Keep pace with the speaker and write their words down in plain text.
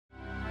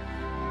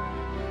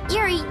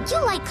Yuri,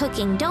 you like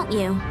cooking, don't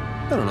you?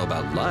 I don't know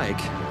about like.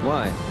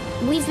 Why?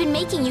 We've been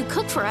making you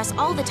cook for us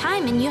all the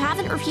time, and you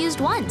haven't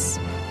refused once.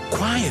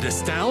 Quiet,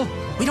 Estelle.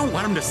 We don't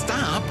want him to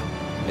stop.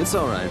 It's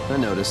all right, I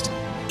noticed.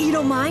 You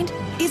don't mind?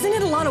 Isn't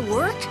it a lot of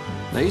work?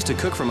 I used to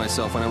cook for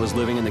myself when I was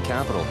living in the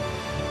capital.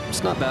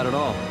 It's not bad at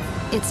all.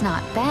 It's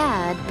not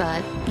bad,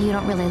 but you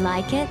don't really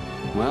like it?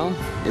 Well,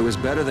 it was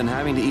better than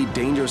having to eat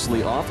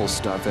dangerously awful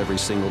stuff every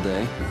single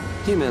day.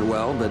 He meant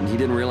well, but he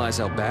didn't realize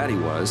how bad he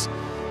was.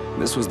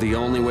 This was the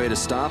only way to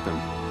stop him.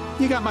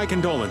 You got my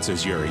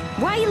condolences, Yuri.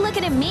 Why are you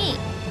looking at me?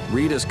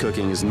 Rita's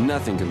cooking is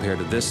nothing compared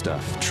to this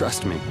stuff,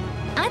 trust me.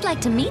 I'd like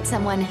to meet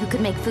someone who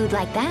could make food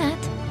like that.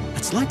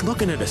 It's like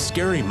looking at a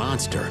scary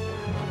monster.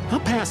 I'll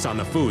pass on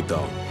the food,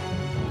 though.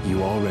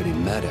 You already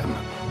met him.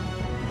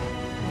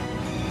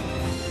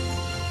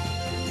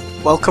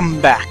 Welcome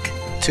back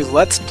to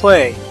Let's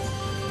Play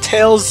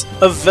Tales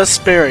of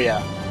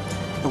Vesperia.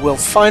 And we'll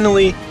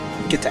finally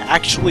get to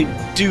actually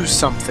do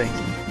something.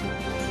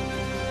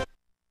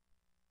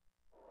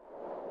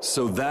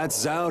 So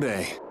that's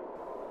Zaude.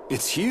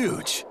 It's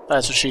huge.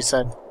 That's what she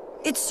said.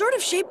 It's sort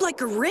of shaped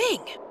like a ring.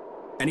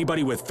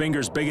 Anybody with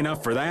fingers big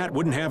enough for that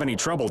wouldn't have any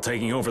trouble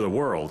taking over the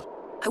world.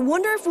 I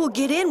wonder if we'll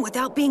get in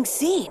without being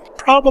seen.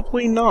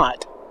 Probably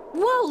not.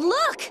 Whoa,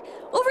 look!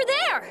 Over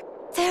there!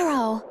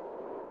 Pharaoh.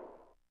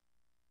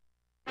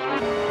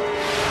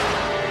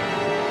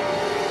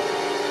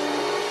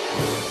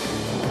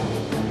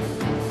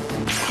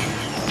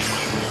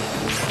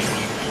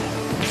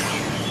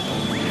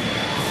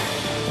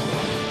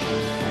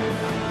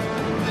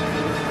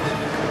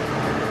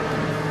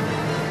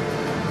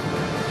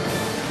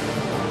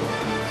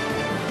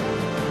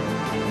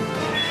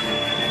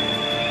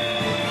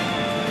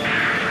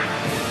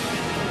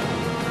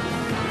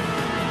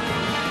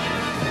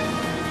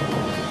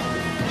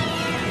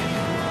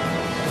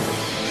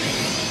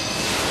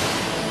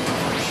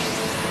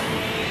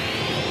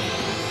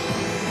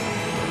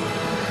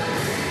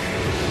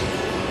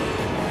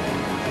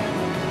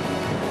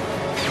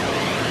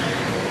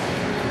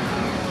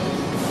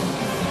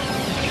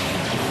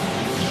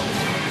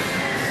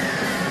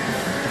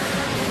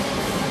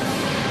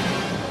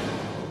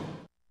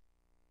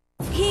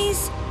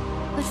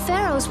 But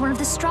Pharaoh's one of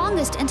the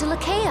strongest in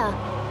Telekea.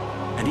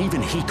 And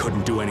even he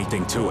couldn't do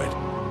anything to it.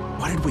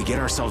 What did we get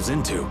ourselves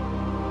into?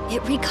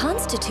 It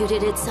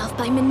reconstituted itself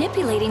by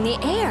manipulating the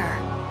air.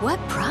 What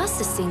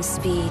processing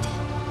speed.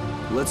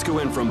 Let's go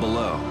in from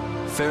below.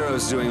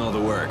 Pharaoh's doing all the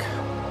work.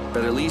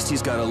 But at least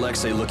he's got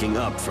Alexei looking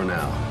up for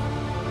now.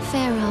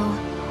 Pharaoh,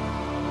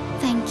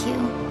 thank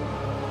you.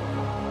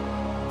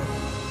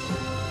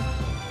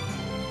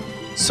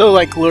 So,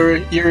 like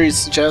Yuri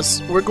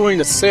suggests, we're going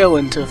to sail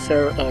into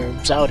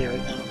Zaude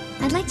right now.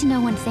 I'd like to know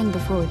one thing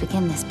before we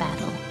begin this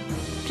battle.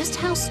 Just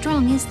how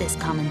strong is this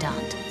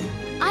Commandant?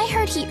 I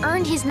heard he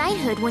earned his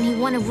knighthood when he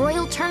won a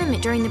royal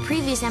tournament during the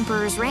previous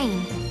emperor's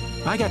reign.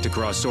 I got to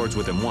cross swords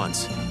with him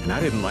once, and I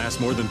didn't last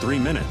more than 3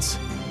 minutes.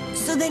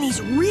 So then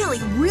he's really,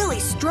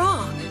 really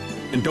strong.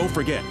 And don't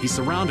forget, he's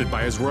surrounded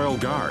by his royal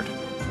guard.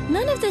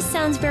 None of this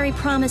sounds very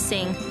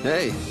promising.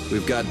 Hey,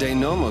 we've got De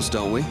Nomos,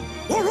 don't we?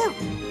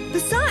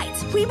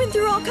 Besides, we've been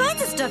through all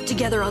kinds of stuff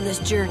together on this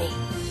journey.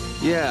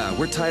 Yeah,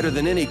 we're tighter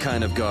than any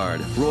kind of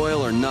guard,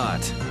 royal or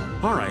not.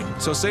 All right,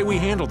 so say we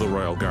handle the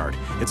royal guard.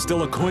 It's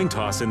still a coin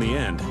toss in the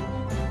end.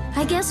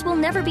 I guess we'll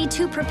never be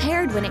too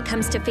prepared when it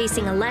comes to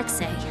facing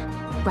Alexei.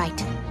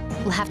 Right.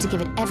 We'll have to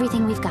give it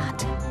everything we've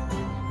got.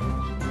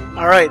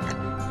 Alright,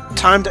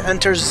 time to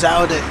enter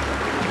Zaude,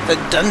 the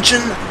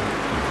dungeon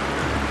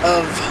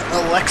of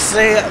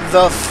Alexei,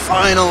 the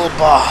final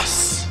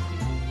boss.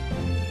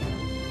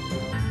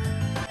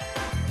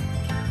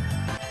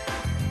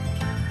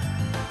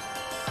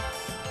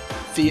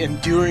 The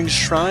Enduring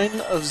Shrine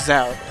of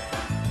Zaude.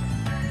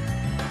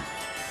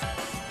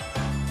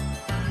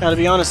 Now, to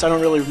be honest, I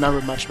don't really remember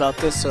much about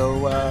this,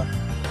 so,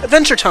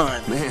 adventure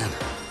time! Man,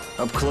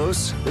 up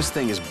close, this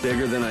thing is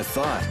bigger than I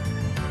thought.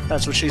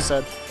 That's what she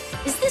said.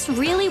 Is this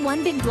really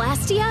one big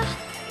Blastia?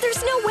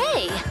 There's no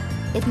way!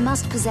 It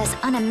must possess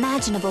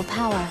unimaginable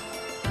power.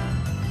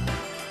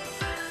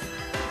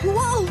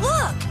 Whoa,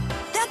 look!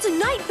 That's a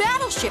knight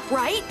battleship,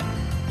 right?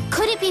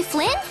 Could it be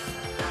Flynn?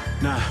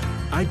 Nah,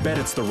 I bet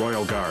it's the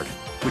royal guard,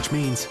 which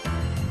means...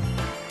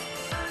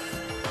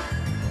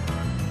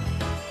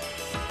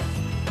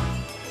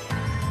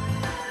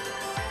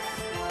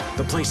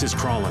 The place is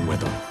crawling with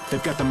them.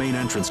 They've got the main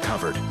entrance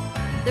covered.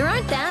 There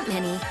aren't that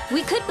many.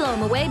 We could blow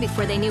them away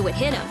before they knew what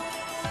hit them.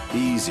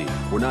 Easy.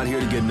 We're not here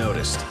to get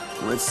noticed.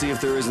 Let's see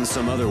if there isn't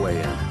some other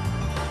way in.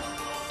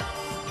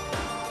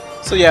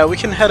 So yeah, we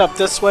can head up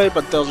this way,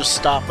 but they'll just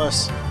stop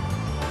us.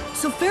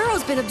 So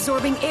Pharaoh's been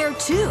absorbing air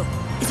too.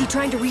 Is he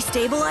trying to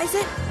restabilize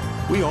it?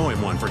 We owe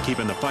him one for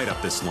keeping the fight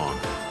up this long.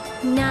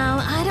 No,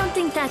 I don't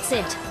think that's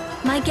it.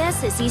 My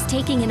guess is he's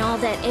taking in all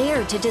that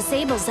air to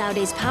disable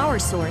Zaude's power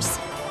source.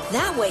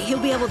 That way he'll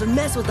be able to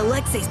mess with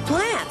Alexei's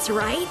plans,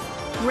 right?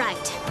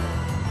 Right.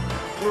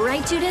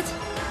 Right, Judith?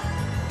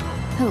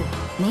 Who?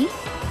 Me?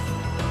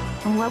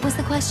 And what was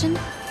the question?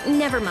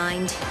 Never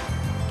mind.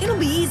 It'll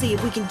be easy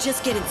if we can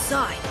just get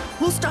inside.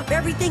 We'll stop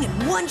everything in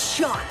one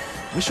shot.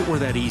 Wish it were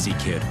that easy,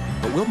 kid.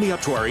 But we'll be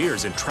up to our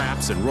ears in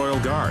traps and royal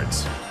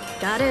guards.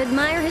 Gotta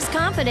admire his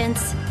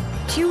confidence.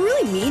 Do you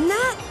really mean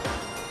that?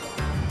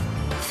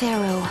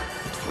 Pharaoh,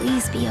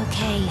 please be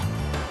okay.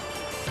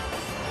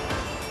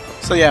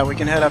 So yeah, we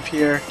can head up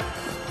here.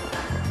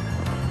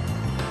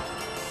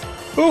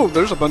 Oh,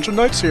 there's a bunch of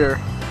knights here.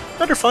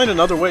 Better find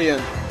another way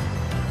in.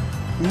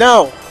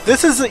 No!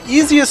 This is the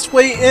easiest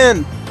way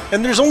in!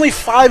 And there's only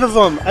 5 of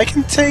them! I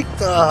can take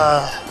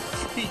the...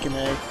 Freaking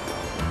A.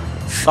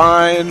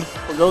 Fine.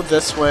 We'll go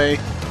this way.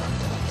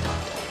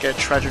 Get a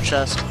treasure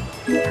chest.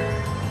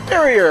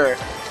 Barrier!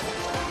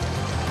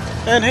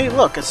 And hey,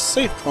 look, a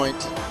save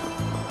point.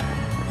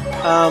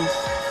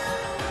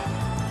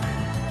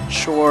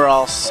 Sure,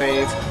 I'll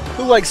save.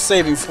 Who likes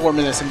saving 4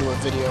 minutes into a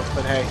video?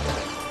 But hey.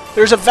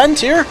 There's a vent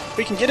here!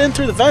 We can get in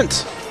through the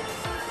vent!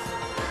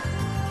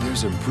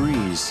 There's a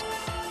breeze.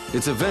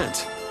 It's a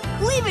vent.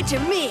 Leave it to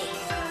me!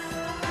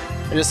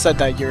 I just said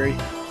that, Yuri.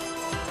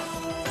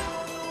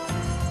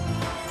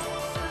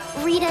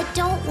 Rita,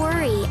 don't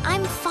worry.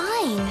 I'm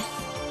fine.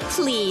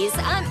 Please,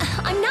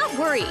 I'm not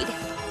worried.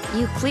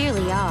 You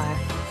clearly are.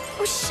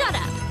 Oh, shut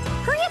up.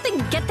 Hurry up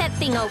and get that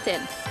thing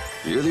open.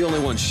 You're the only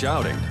one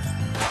shouting.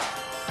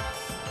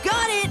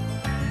 Got it!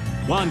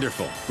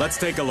 Wonderful. Let's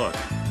take a look.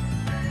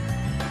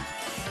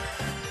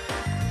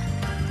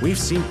 We've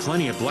seen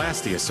plenty of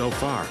Blastia so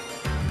far.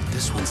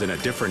 This one's in a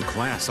different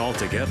class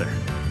altogether.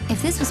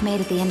 If this was made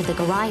at the end of the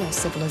Garayo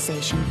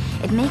civilization,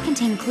 it may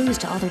contain clues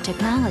to all their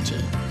technology.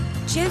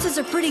 Chances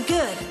are pretty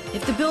good,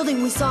 if the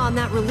building we saw in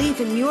that relief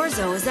in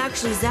Myorzo is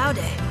actually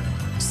Zaude.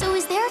 So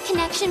is there a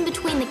connection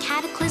between the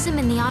Cataclysm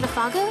and the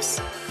Autophagos?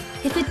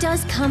 If it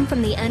does come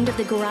from the end of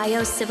the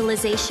Garayo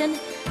civilization,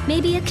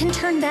 maybe it can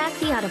turn back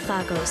the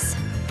Autophagos.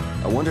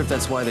 I wonder if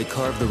that's why they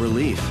carved the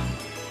relief.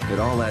 It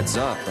all adds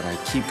up, but I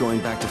keep going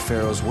back to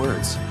Pharaoh's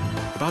words.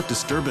 About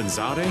disturbing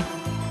Zaude?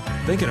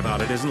 Thinking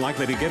about it isn't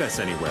likely to get us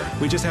anywhere.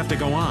 We just have to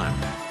go on.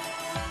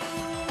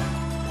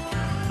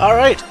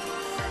 Alright.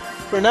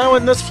 We're now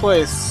in this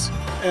place,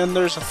 and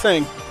there's a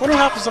thing. Wonder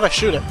what happens if I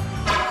shoot it.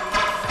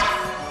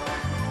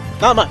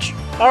 Not much.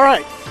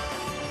 Alright.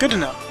 Good to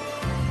know.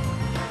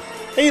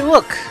 Hey,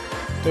 look!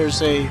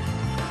 There's a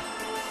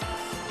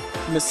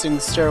missing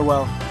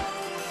stairwell.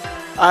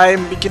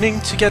 I'm beginning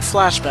to get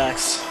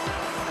flashbacks.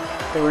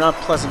 They were not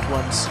pleasant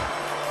ones.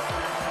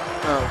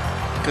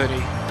 Oh,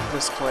 goody.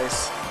 This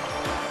place.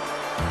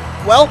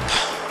 Welp!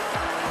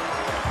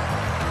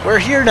 We're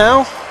here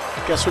now.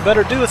 Guess we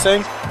better do a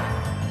thing.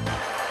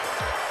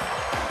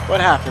 What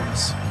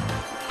happens?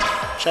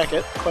 Check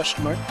it.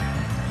 Question mark.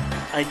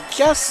 I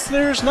guess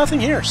there's nothing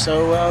here,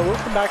 so we'll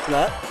come back to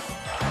that.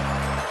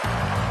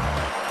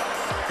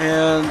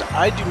 And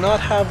I do not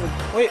have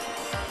a... Wait.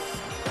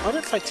 What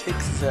if I take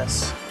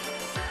this?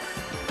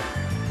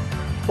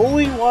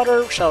 Holy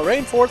water shall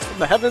rain forth from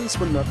the heavens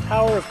when the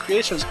power of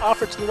creation is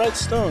offered to the right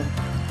stone.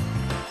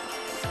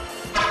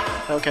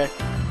 Okay.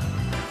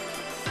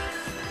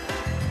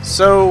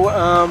 So,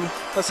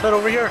 let's head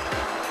over here.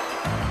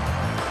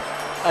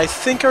 I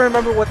think I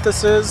remember what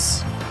this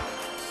is.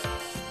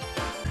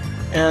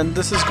 And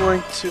this is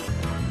going to...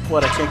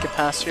 What, I can't get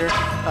past here?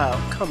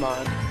 Oh, come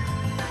on.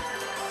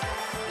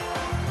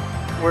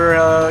 We're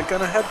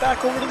gonna head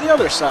back over to the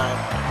other side.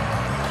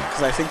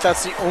 Because I think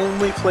that's the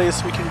only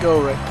place we can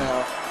go right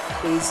now.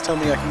 Please tell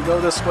me I can go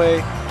this way,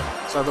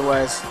 because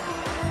otherwise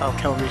I'll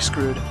count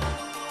screwed.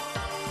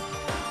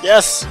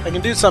 Yes! I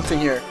can do something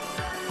here.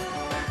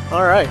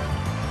 Alright.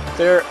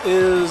 There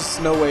is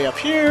no way up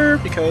here,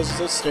 because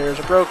the stairs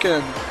are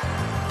broken.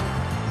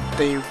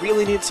 They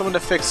really need someone to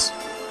fix...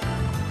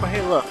 Oh,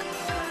 hey, look.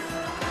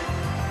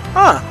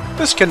 Ah!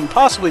 This can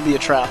possibly be a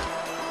trap.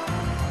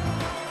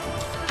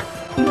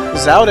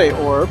 Zaude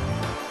orb.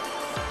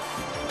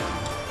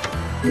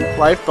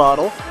 Life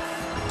bottle.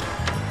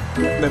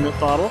 Limit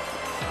bottle.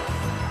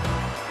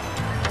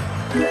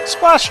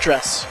 Splash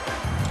dress.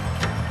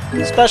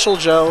 Special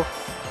Joe.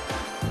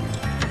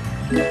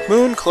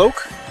 Moon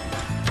cloak.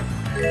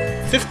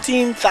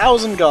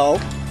 15,000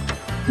 gold.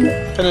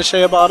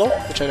 Panacea bottle,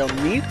 which I don't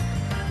need.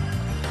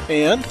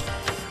 And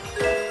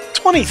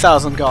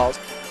 20,000 gold.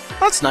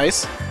 That's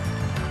nice.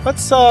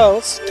 Let's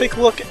take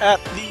a look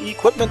at the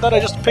equipment that I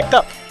just picked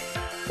up.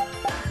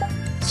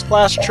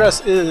 Splash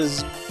dress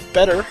is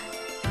better.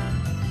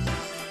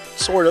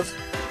 Sort of.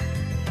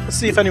 Let's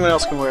see if anyone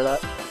else can wear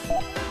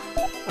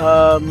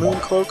that. Moon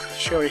cloak.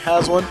 She already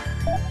has one.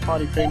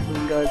 Body paint,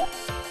 moon guide.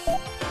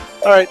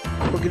 Alright,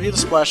 we'll give you the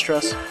splash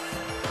dress.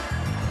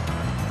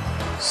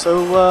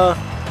 So,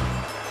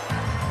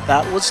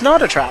 that was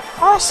not a trap.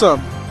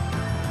 Awesome!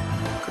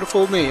 Could have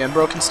fooled me, and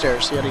broken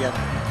stairs yet again.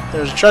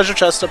 There's a treasure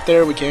chest up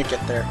there, we can't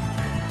get there.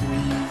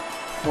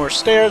 More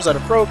stairs that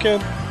are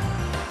broken.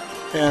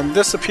 And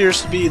this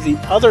appears to be the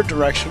other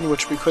direction,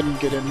 which we couldn't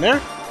get in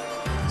there.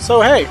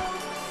 So hey,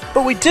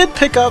 but we did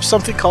pick up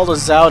something called a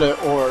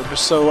Zaude orb,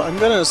 so I'm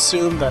going to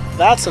assume that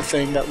that's a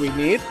thing that we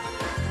need.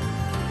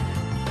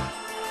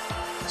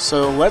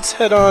 So let's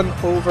head on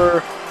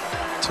over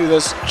to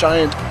this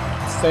giant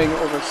thing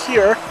over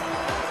here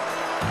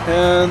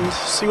and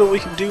see what we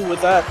can do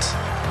with that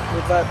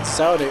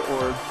Zaude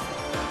orb.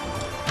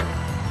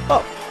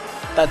 Oh,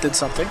 that did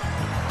something.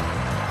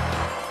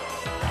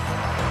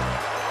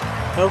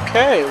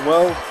 Okay,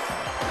 well,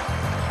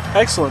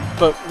 excellent.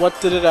 But what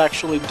did it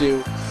actually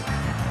do?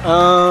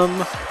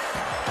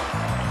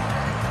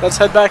 Let's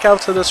head back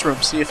out to this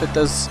room, see if it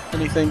does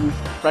anything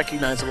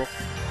recognizable.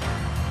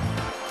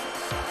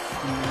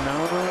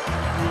 Not really.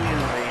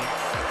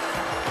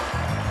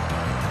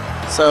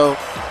 So,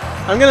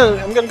 I'm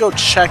gonna go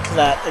check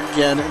that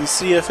again and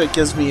see if it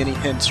gives me any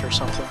hints or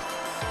something.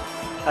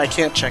 I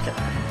can't check it.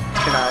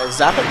 Can I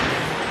zap it?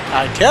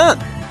 I can!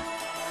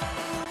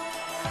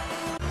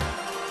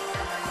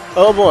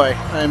 Oh boy,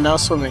 I am now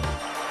swimming.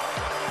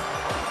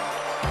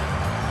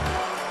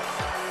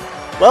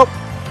 Well,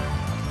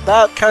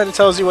 that kind of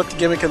tells you what the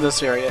gimmick of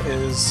this area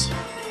is.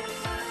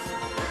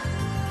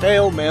 Hey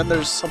old man,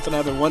 there's something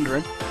I've been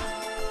wondering.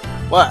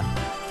 What?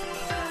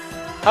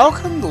 How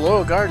come the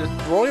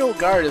Royal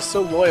Guard is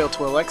so loyal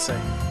to Alexei?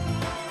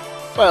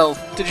 Well,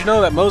 did you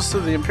know that most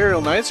of the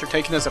Imperial Knights are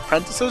taken as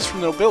apprentices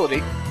from the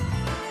nobility?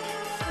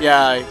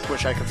 Yeah, I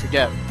wish I could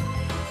forget.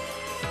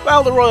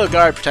 Well, the Royal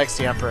Guard protects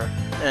the Emperor,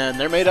 and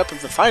they're made up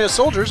of the finest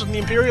soldiers of the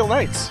Imperial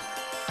Knights.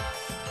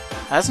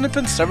 Hasn't it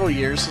been several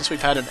years since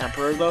we've had an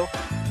Emperor, though?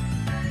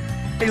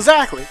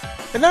 Exactly!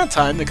 In that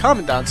time, the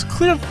Commandant's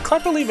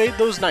cleverly made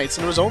those knights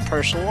into his own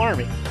personal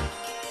army.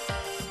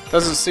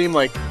 Doesn't seem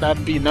like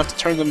that'd be enough to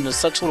turn them into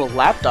such little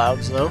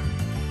lapdogs, though.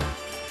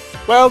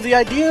 Well, the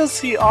ideas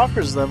he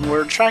offers them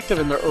were attractive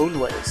in their own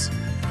ways.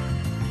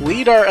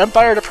 Lead our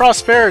empire to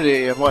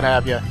prosperity, and what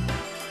have you.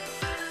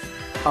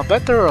 I'll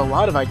bet there are a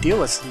lot of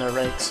idealists in their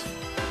ranks.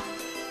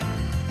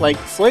 Like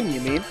Flynn,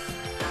 you mean?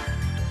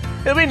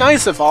 It'd be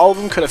nice if all of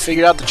them could have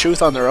figured out the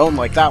truth on their own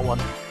like that one.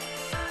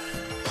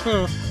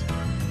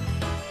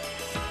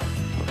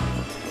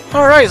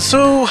 Alright,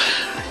 so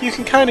you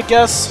can kind of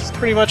guess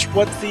pretty much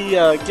what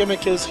the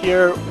gimmick is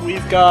here.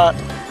 We've got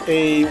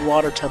a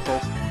water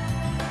temple.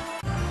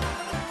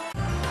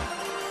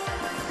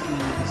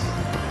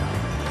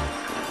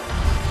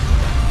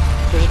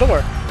 There's a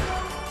door.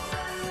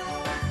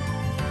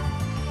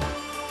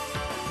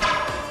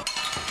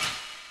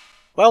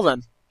 Well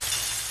then.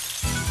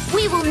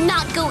 We will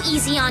not go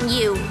easy on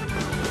you.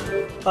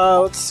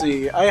 Let's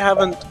see. I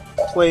haven't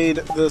played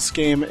this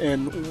game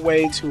in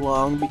way too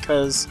long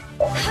because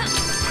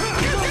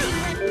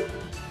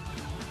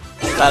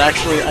that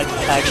actually I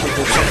actually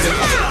did something.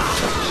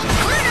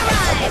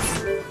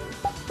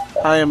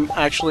 I am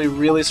actually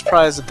really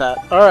surprised at that.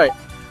 Alright.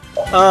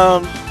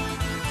 I'm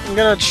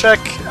gonna check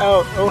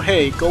out. Oh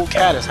hey, Gold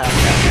Cat is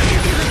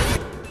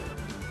happening.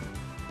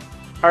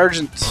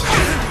 Argent.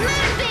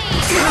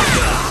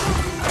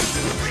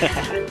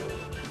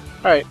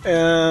 Alright,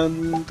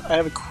 and I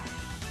have a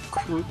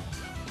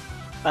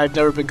I've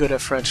never been good at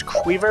French.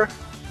 Quiver?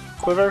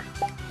 Quiver?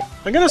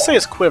 I'm gonna say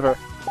it's quiver.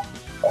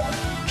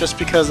 Just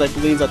because I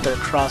believe that they're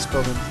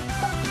crossbowmen.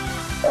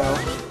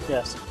 Oh,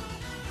 yes.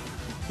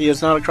 He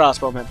is not a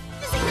crossbowman.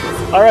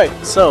 Alright,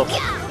 so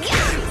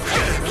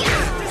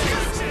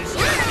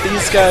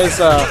these guys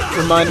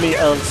remind me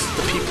of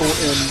the people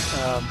in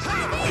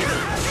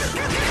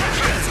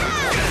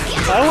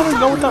I don't even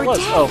know what that was.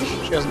 Oh,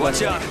 she hasn't.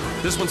 Watch out!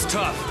 This one's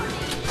tough.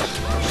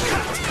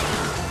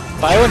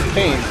 Violent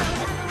pain.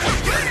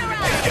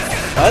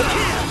 What?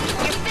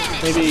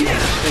 Maybe she died.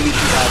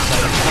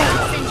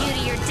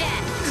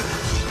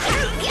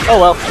 Oh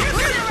well,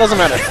 doesn't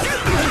matter.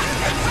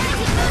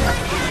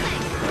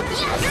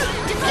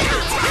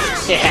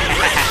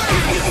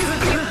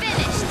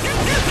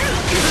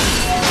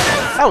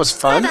 That was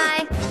fun.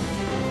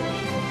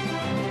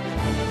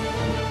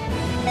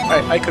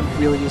 Alright, I could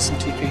really use some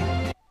TP.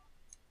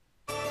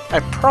 I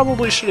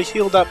probably should have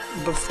healed up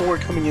before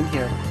coming in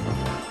here.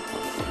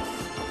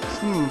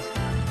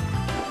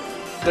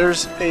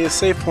 There's a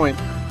save point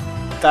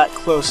that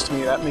close to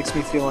me. That makes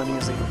me feel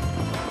uneasy.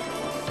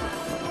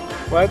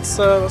 Let's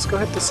go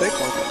hit the save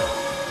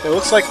point. It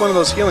looks like one of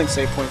those healing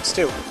save points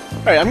too.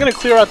 Alright, I'm gonna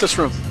clear out this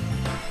room.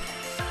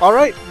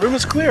 Alright, room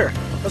is clear.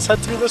 Let's head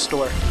through this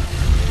door.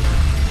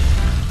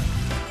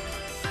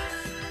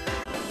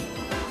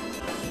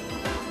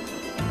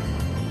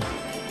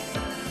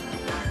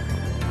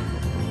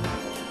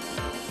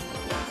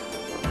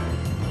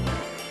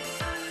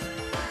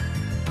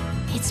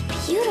 It's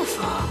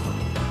beautiful.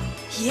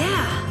 Yeah,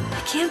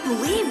 I can't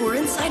believe we're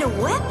inside a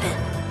weapon.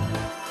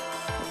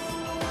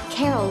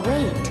 Carol,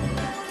 wait.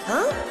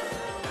 Huh?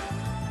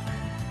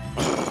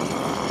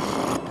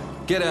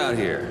 Get out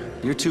here.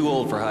 You're too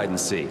old for hide and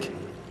seek.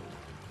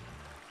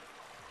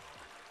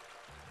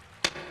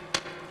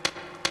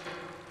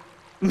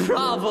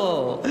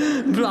 Bravo!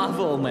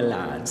 Bravo, my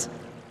lads.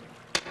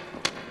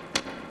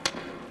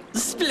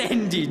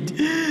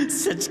 Splendid!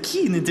 Such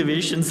keen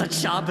intuition, such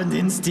sharpened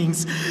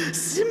instincts.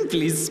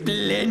 Simply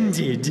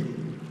splendid.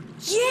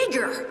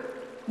 Yeagar!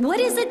 What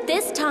is it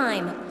this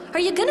time? Are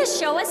you gonna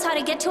show us how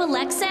to get to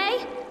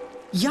Alexei?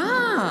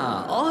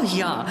 Yeah! Oh,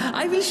 yeah.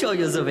 I will show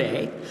you the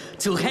way.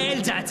 To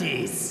hell, that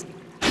is.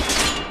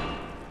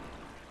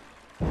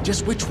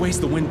 Just which way's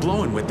the wind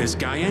blowing with this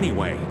guy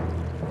anyway?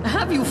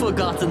 Have you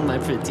forgotten, my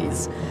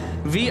pretties?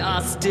 We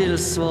are still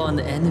sworn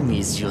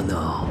enemies, you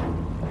know.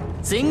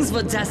 Things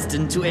were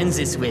destined to end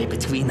this way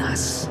between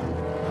us.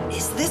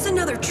 Is this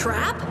another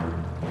trap?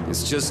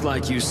 It's just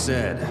like you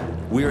said.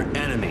 We're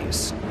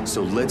enemies,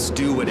 so let's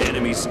do what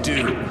enemies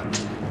do.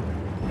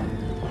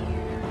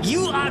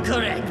 You are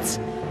correct.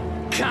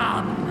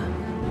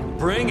 Come.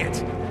 Bring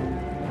it!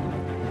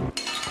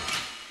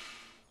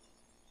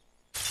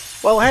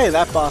 Well, hey,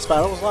 that boss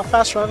battle was a lot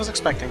faster than I was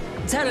expecting.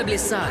 Terribly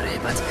sorry,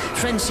 but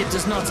friendship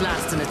does not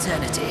last an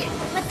eternity.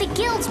 But the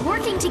guilds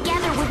working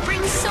together would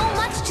bring so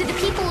much to the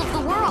people of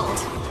the world.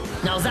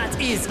 Now that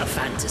is a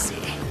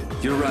fantasy.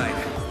 You're right.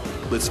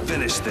 Let's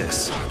finish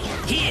this.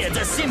 Hear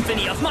the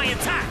symphony of my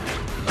attack!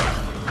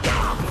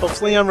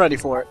 Hopefully I'm ready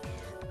for it.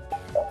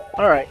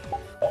 Alright.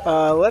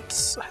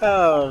 Let's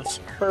have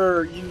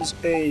her use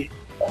a...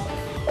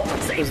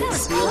 Is it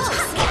seal?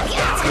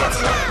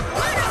 Yes.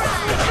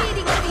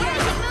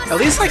 At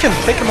least I can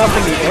pick him up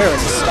in the air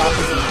and stop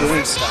him from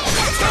doing stuff.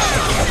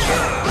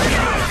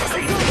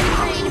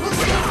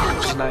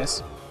 Which is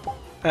nice.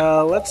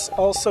 Let's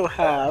also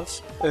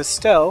have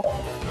Estelle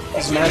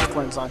use magic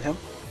lens on him.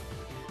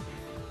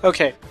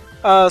 Okay.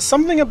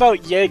 Something about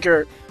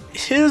Yeagar.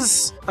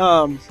 His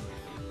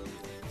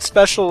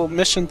special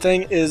mission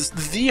thing is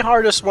the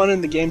hardest one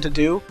in the game to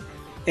do,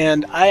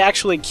 and I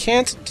actually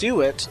can't do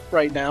it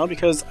right now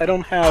because I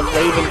don't have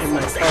Raven in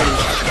my party.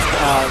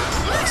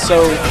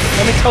 So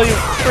let me tell you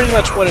pretty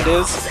much what it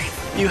is.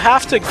 You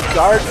have to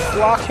guard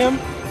block him,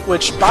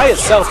 which by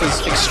itself is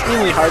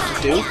extremely hard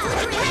to do,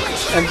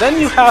 and then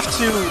you have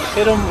to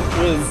hit him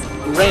with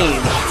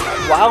range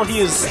while he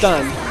is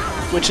stunned,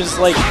 which is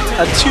like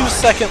a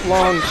 2-second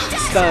long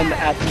stun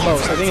at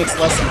most. I think it's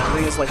less than that. I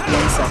think it's like 1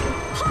 second.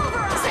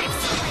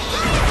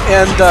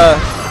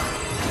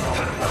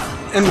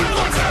 And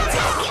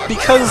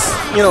because,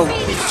 you know,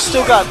 you've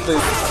still got the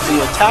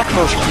attack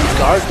motion from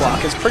guard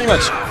block, it's pretty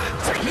much,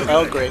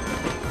 oh great,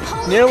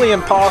 nearly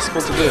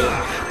impossible to do.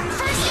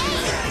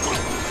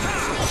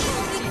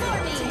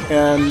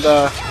 And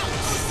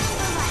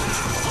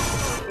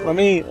let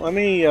me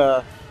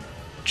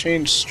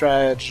change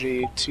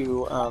strategy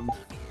to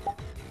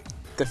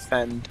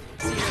defend.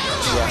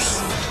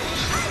 Yes.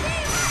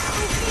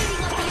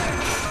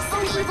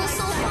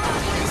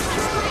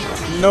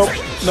 Nope,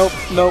 nope,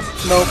 nope,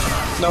 nope,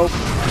 nope,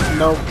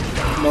 nope,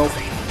 nope.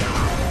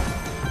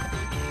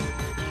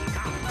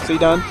 Is he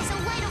done? I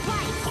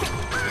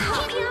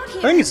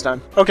think he's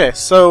done. Okay,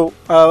 so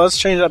let's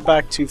change that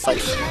back to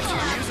fight.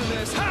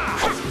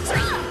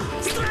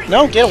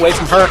 No, get away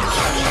from her.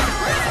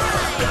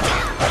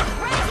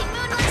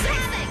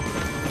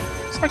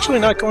 It's actually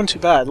not going too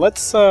bad.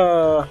 Let's,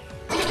 well,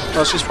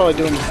 she's probably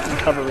doing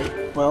recovery.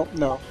 Well,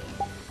 no.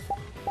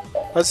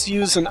 Let's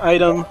use an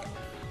item.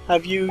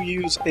 Have you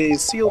use a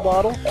seal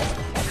bottle.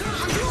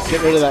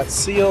 Get rid of that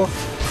seal.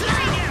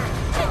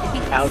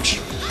 Ouch.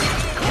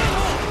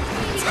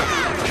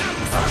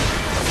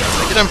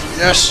 Get him!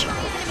 Yes!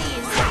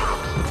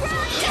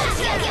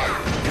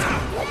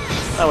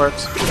 That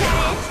works.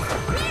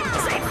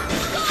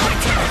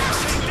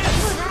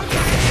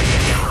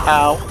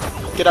 Ow.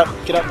 Get up,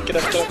 get up, get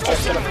up, get up, get up,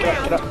 get up, get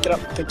up, get up, get up.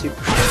 Thank you.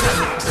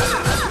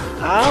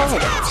 Ow!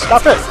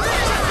 Stop it!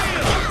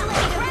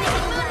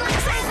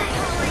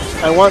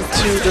 I want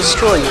to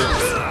destroy you.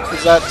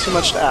 Is that too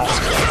much to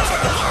ask?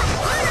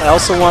 I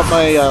also want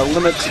my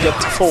limit to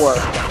get to 4.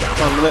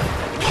 Limit.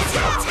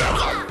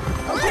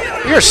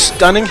 We are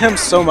stunning him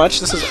so much.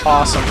 This is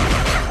awesome.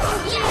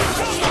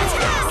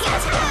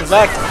 In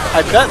fact,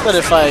 I bet that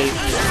if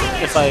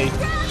I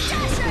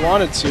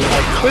wanted to,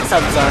 I could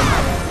have done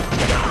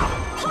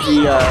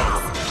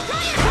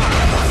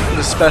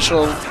the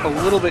special a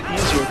little bit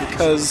easier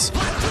because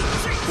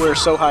we're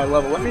so high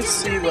level. Let me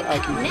see what I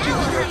can do here.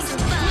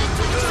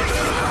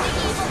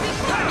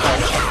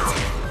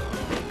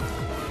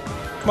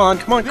 Come on,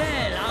 come on.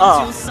 Well,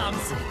 aren't you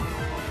something?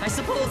 I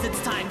suppose it's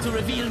time to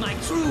reveal my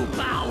true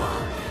power.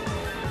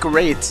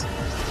 Great.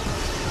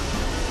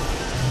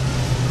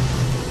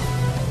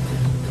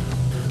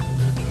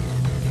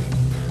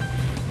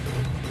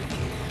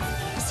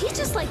 Is he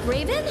just like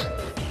Raven?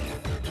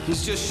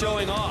 He's just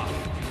showing off.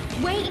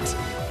 Wait,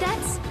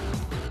 that's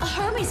a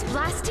Hermes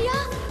Blastia?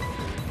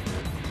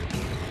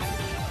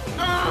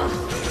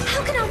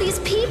 How can all these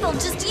people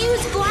just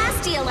use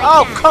Blastia like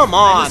that? Come I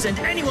will on! send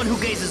anyone who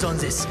gazes on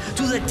this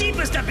to the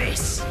deepest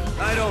abyss.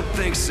 I don't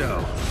think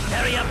so.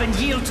 Hurry up and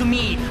yield to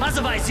me,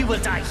 otherwise you will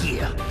die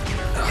here.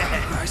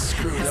 I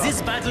screwed up.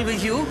 This battle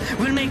with you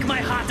will make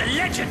my heart a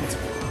legend. As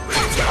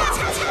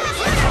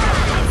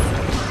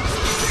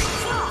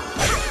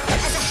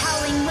a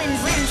howling wind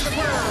rends the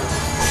world.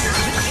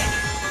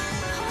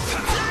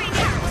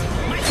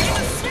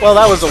 Well,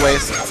 that was a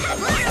waste.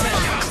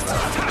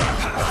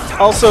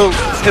 Also,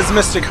 his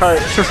Mystic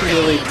Heart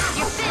really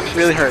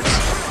hurts.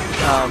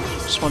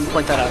 Just wanted to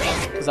point that out,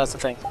 because that's the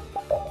thing.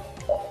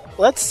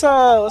 Let's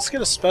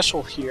get a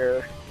special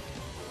here.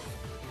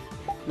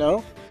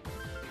 No?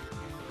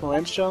 No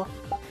Lamb's Gel?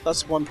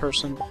 That's one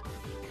person.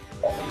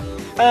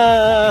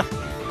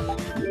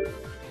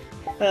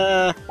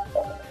 I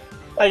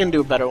can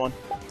do a better one.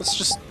 Let's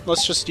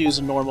just use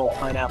a normal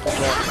pineapple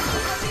gel.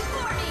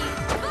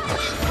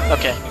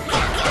 Okay.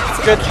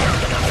 Good.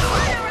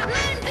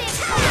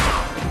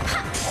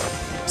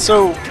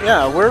 So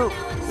yeah, we're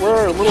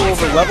a little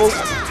over leveled,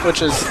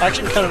 which is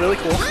actually kind of really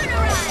cool.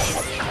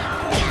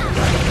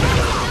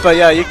 But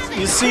yeah,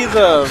 you see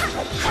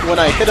when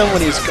I hit him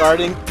when he's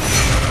guarding,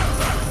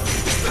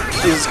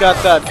 he's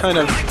got that kind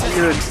of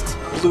weird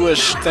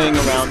bluish thing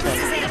around him.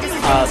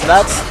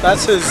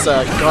 That's his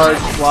guard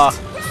block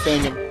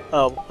thing.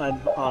 Oh, I'm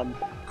on.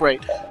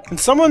 Great. Can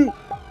someone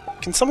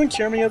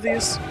cure me of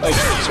these? Like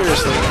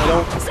seriously, I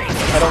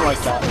don't like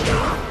that.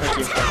 Thank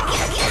you.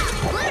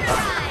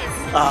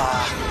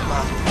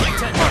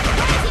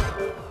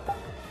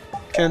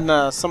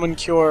 Can someone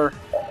cure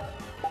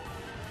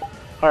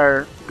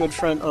our good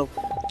friend? Oh,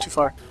 too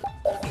far.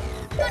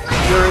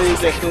 Yuri,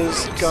 get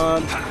his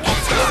gone.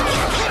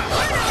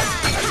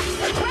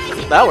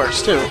 That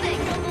works too.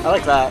 I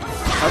like that.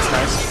 That's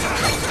nice.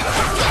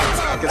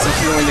 Get some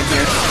healing in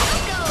here.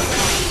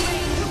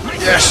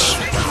 Yes!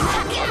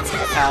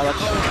 Ow, that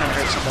kind of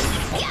hurt somebody.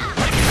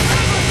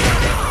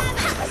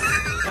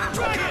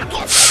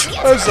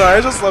 I'm sorry,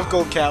 I just love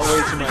Gold Cat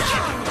way too much.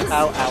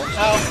 Ow, ow,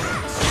 ow.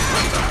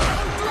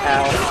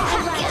 Ow.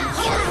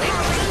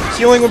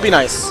 Healing would be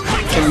nice.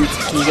 Can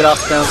you get off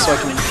the ground so I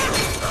can...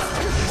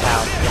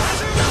 Ow.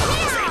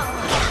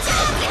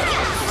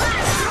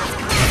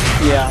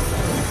 Yeah.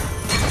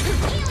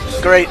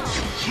 Great.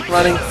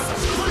 Running.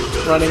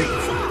 Running.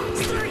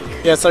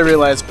 Yes, I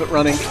realize, but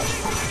running.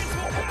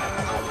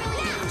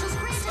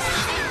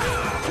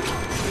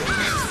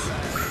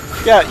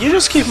 Yeah, you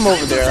just keep him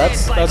over there.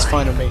 That's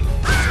fine with me.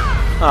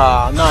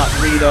 Ah, not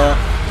Rita.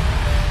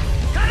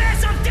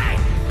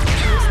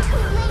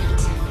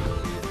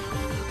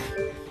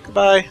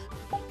 Goodbye.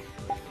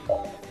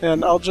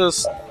 And I'll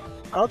just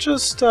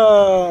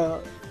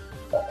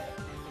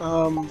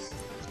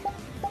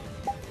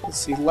let's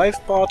see, life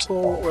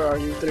bottle, where are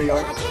you? There you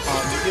are.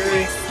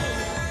 Yuri.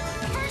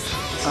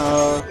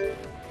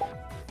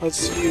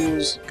 Let's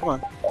use, come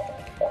on.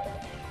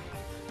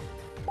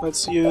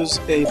 Let's use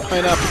a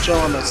pineapple gel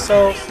on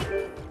myself.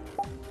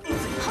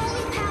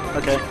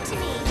 Okay.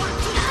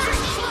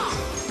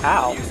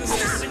 Ow.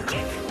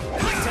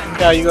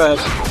 Yeah, you go ahead.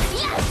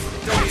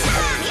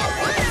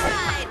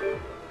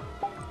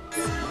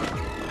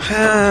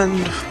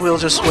 And we'll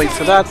just wait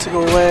for that to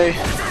go away.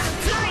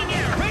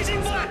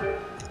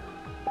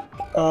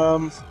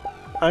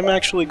 I'm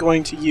actually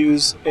going to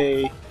use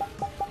a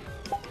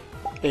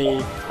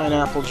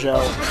pineapple gel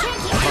on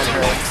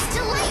her.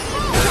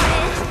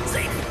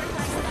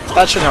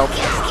 That should help.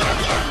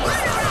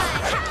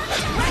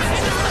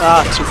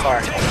 Ah, too far.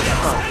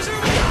 Oh.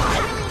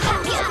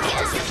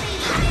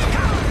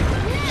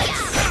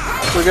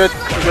 We're good.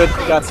 We're good.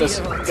 We got this.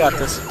 We got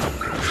this.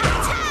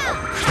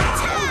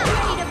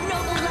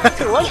 I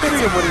love hitting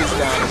him when he's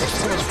down. It's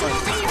so much fun.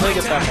 Let me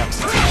get back up.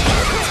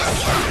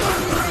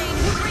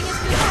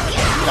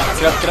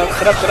 Get up, get up,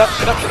 get up, get up,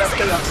 get up, get up,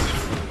 get up.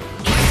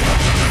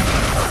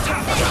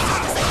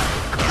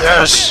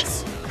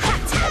 Yes!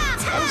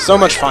 So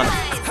much fun.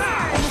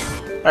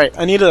 Alright,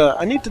 I need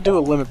to do a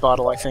limit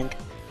bottle, I think.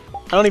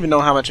 I don't even know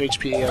how much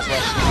HP he has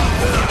left.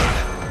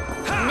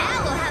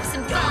 Now we'll have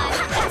some fun.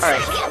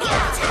 Alright.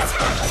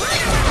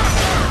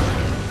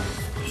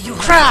 You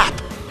crap!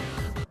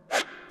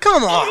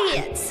 Come on!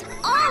 Idiots!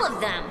 All of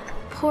them!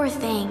 Poor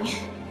thing.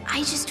 I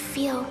just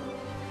feel...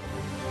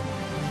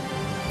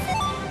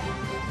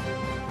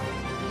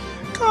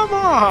 Come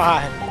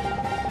on!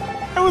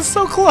 I was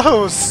so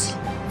close!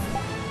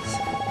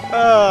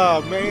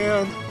 Oh,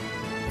 man.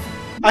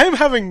 I am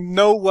having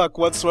no luck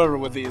whatsoever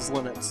with these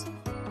limits.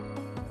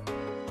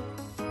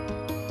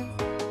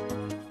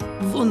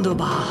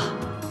 Wunderbar.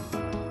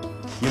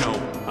 You know,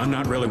 I'm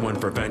not really one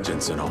for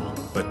vengeance and all,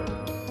 but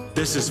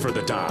this is for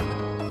the dog.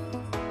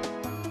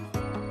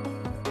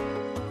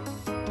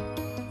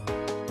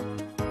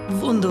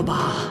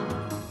 Wunderbar.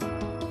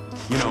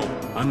 You know,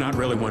 I'm not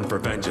really one for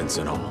vengeance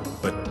and all,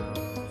 but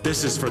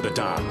this is for the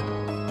dog.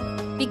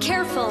 Be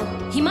careful.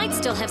 He might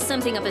still have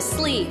something up his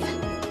sleeve.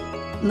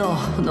 No,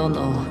 no,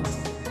 no.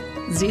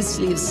 These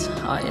sleeves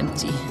are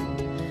empty.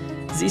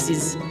 This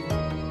is...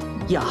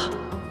 yeah.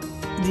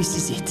 This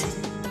is it.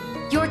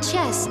 Your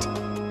chest.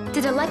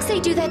 Did Alexei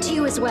do that to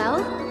you as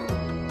well?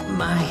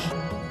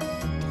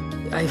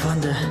 I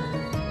wonder...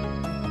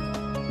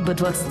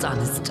 But what's done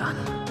is done.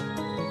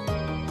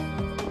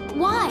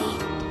 Why?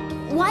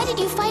 Why did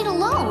you fight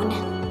alone?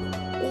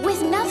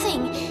 With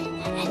nothing,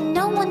 and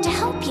no one to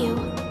help you?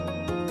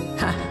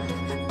 Ha.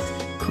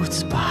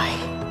 Goodbye.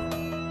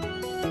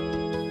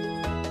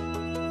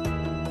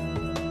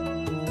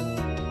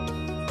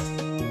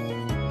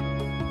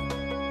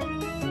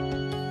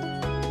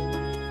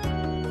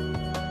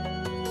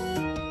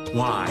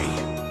 Why?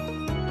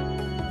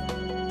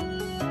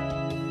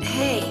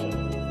 Hey.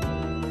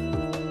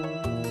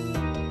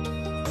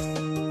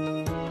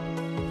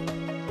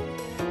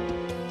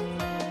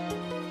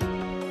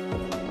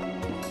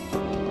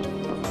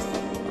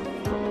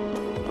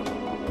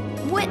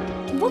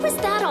 What was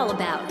that all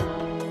about?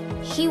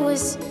 he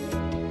was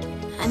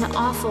an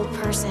awful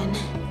person.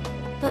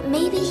 But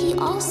maybe he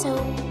also...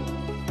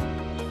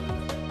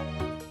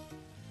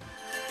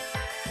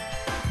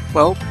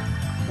 Well,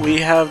 we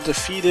have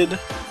defeated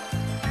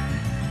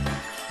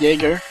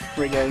Yeagar,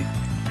 Reggae.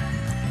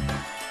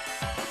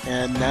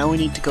 And now we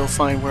need to go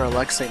find where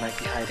Alexei might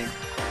be hiding.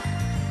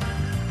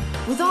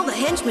 With all the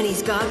henchmen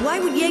he's got, why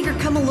would Yeagar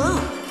come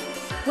alone?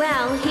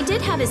 Well, he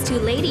did have his 2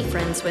 lady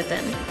friends with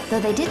him. Though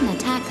they didn't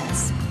attack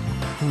us.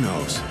 Who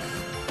knows?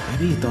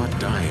 Maybe he thought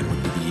dying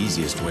would be the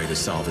easiest way to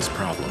solve his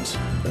problems.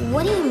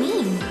 What do you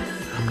mean?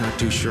 I'm not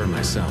too sure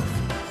myself.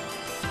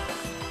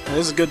 That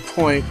is a good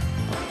point.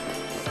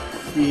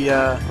 We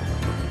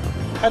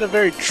had a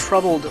very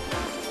troubled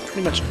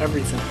pretty much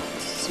everything.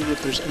 Let's see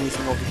if there's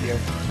anything over here.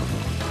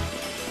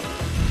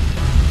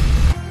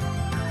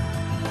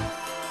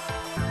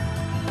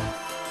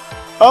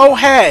 Oh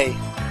hey!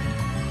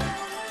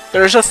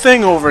 There's a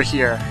thing over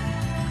here.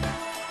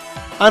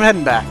 I'm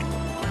heading back.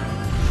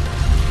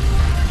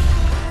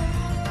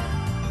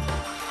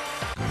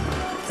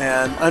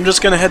 And I'm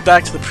just gonna head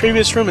back to the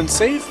previous room and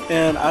save,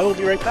 and I will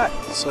be right back.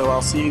 So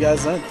I'll see you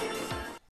guys then.